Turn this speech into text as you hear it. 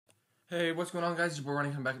Hey, what's going on, guys? We're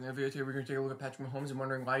running back in the video today. We're going to take a look at Patrick Mahomes and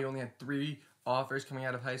wondering why he only had 3 offers coming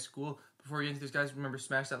out of high school. Before we get into this, guys, remember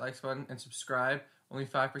smash that like button and subscribe. Only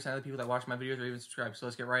 5% of the people that watch my videos are even subscribed, so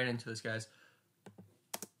let's get right into this, guys.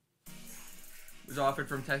 He was offered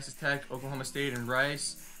from Texas Tech, Oklahoma State, and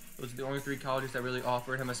Rice. Those are the only 3 colleges that really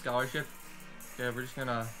offered him a scholarship. Okay, we're just going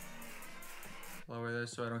to lower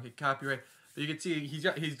this so I don't get copyright. But you can see he's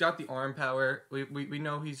got the arm power. We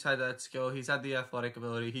know he's had that skill. He's had the athletic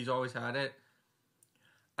ability. He's always had it.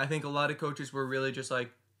 I think a lot of coaches were really just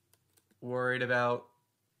like worried about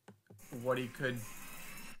what his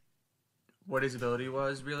ability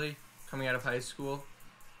was really coming out of high school.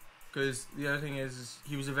 Because the other thing is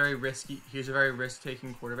he was a very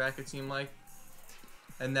risk-taking quarterback, it seemed like.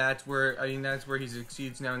 And that's where he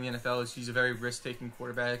succeeds now in the NFL. Is he's a very risk-taking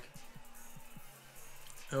quarterback.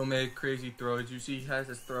 He'll make crazy throws. You see he has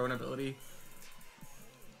his throwing ability.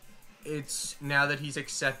 It's now that he's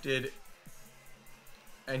accepted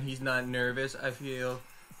and he's not nervous, I feel,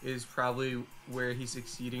 is probably where he's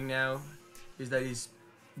succeeding now. Is that he's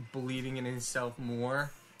believing in himself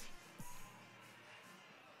more,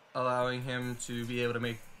 allowing him to be able to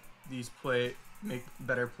make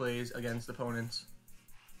better plays against opponents.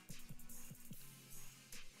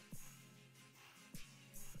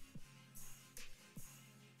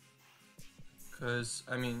 Because,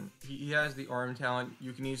 I mean, he has the arm talent.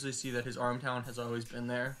 You can easily see that his arm talent has always been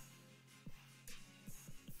there.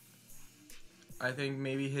 I think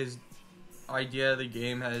maybe his idea of the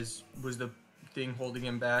game was the thing holding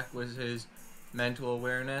him back, was his mental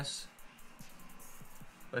awareness.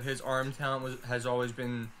 But his arm talent has always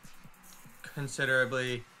been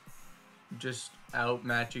considerably just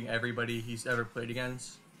outmatching everybody he's ever played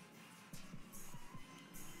against.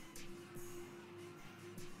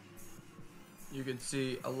 You can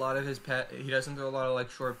see a lot of his he doesn't throw a lot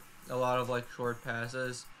of short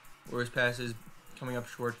passes, or his passes coming up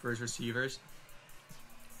short for his receivers,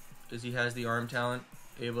 because he has the arm talent,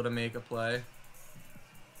 able to make a play.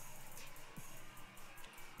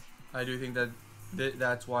 I do think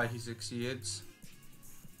that's why he succeeds.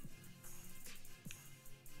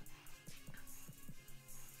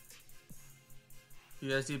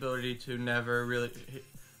 He has the ability to never really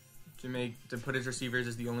to put his receivers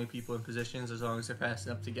as the only people in positions, as long as they're fast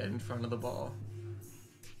enough to get in front of the ball.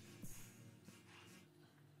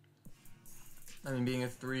 I mean, being a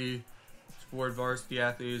 3-sport varsity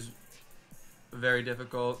athlete is very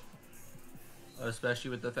difficult, especially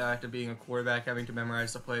with the fact of being a quarterback, having to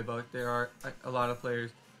memorize the playbook. There are a lot of players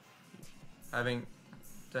having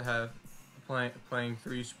to playing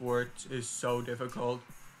 3 sports is so difficult.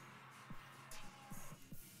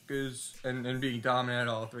 And being dominant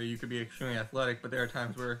at all 3, you could be extremely athletic, but there are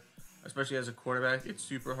times where, especially as a quarterback, it's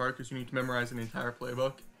super hard because you need to memorize an entire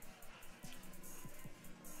playbook.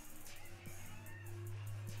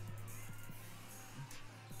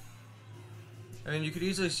 I mean, you could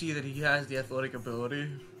easily see that he has the athletic ability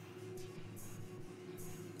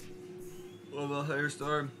of a higher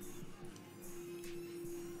star.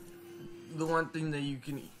 The one thing that you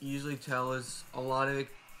can easily tell is a lot of it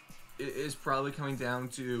is probably coming down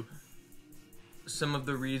to some of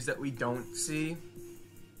the reads that we don't see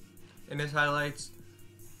in his highlights,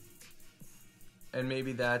 and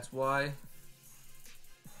maybe that's why.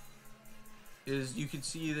 Is you can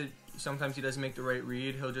see that sometimes he doesn't make the right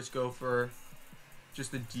read. He'll just go for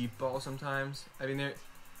just a deep ball sometimes. I mean,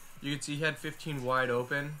 you can see he had 15 wide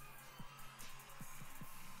open,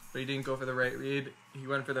 but he didn't go for the right read. He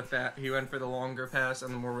went for the longer pass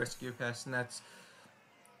and the more riskier pass, and that's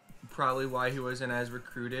probably why he wasn't as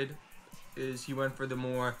recruited. Is he went for the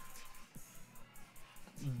more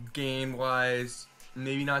game-wise,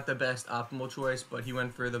 maybe not the best optimal choice, but he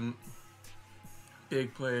went for the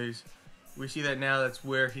big plays. We see that now that's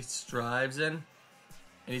where he strives in, and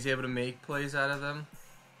he's able to make plays out of them.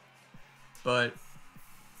 But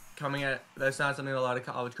that's not something a lot of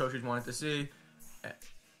college coaches wanted to see.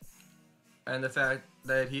 And the fact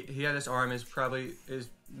that he had this arm is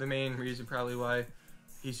the main reason probably why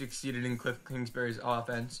he succeeded in Cliff Kingsbury's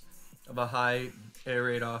offense, of a high air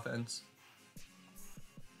raid offense.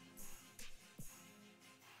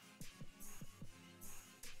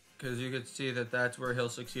 Because you could see that that's where he'll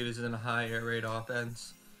succeed, is in a high air raid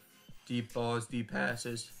offense. Deep balls, deep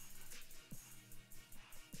passes.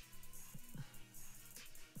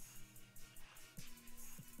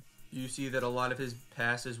 You see that a lot of his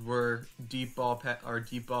passes were deep ball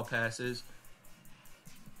passes,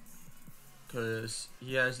 because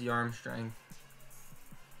he has the arm strength.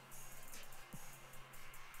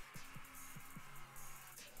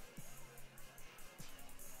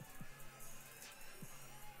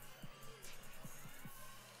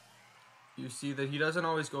 you see that he doesn't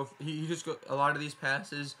always go. He just go a lot of these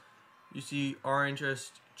passes. You see aren't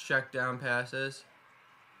just check down passes.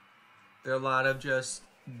 There are a lot of just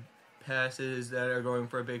passes that are going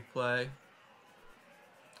for a big play.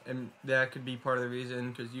 And that could be part of the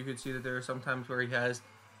reason, because you could see that there are some times where he has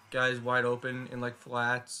guys wide open in like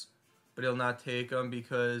flats, but he'll not take them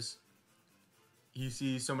because he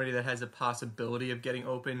sees somebody that has a possibility of getting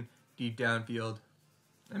open deep downfield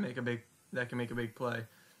and that can make a big play.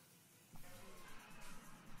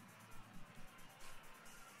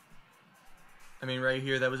 I mean, right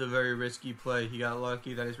here, that was a very risky play. He got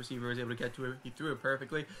lucky that his receiver was able to get to it. He threw it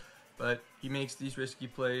perfectly, but he makes these risky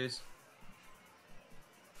plays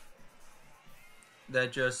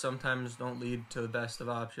that just sometimes don't lead to the best of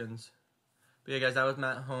options. But yeah, guys, that was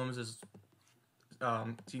Mahomes'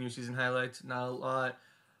 senior season highlights. Not a lot,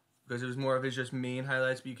 because it was more of his just main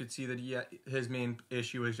highlights, but you could see that his main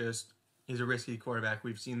issue is just he's a risky quarterback.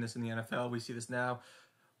 We've seen this in the NFL. We see this now.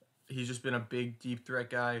 He's just been a big, deep threat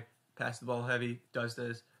guy, pass the ball heavy, does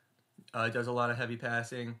this, does a lot of heavy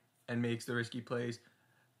passing, and makes the risky plays.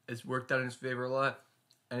 It's worked out in his favor a lot,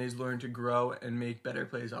 and he's learned to grow and make better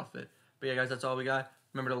plays off it. But yeah, guys, that's all we got.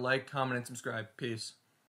 Remember to like, comment, and subscribe. Peace.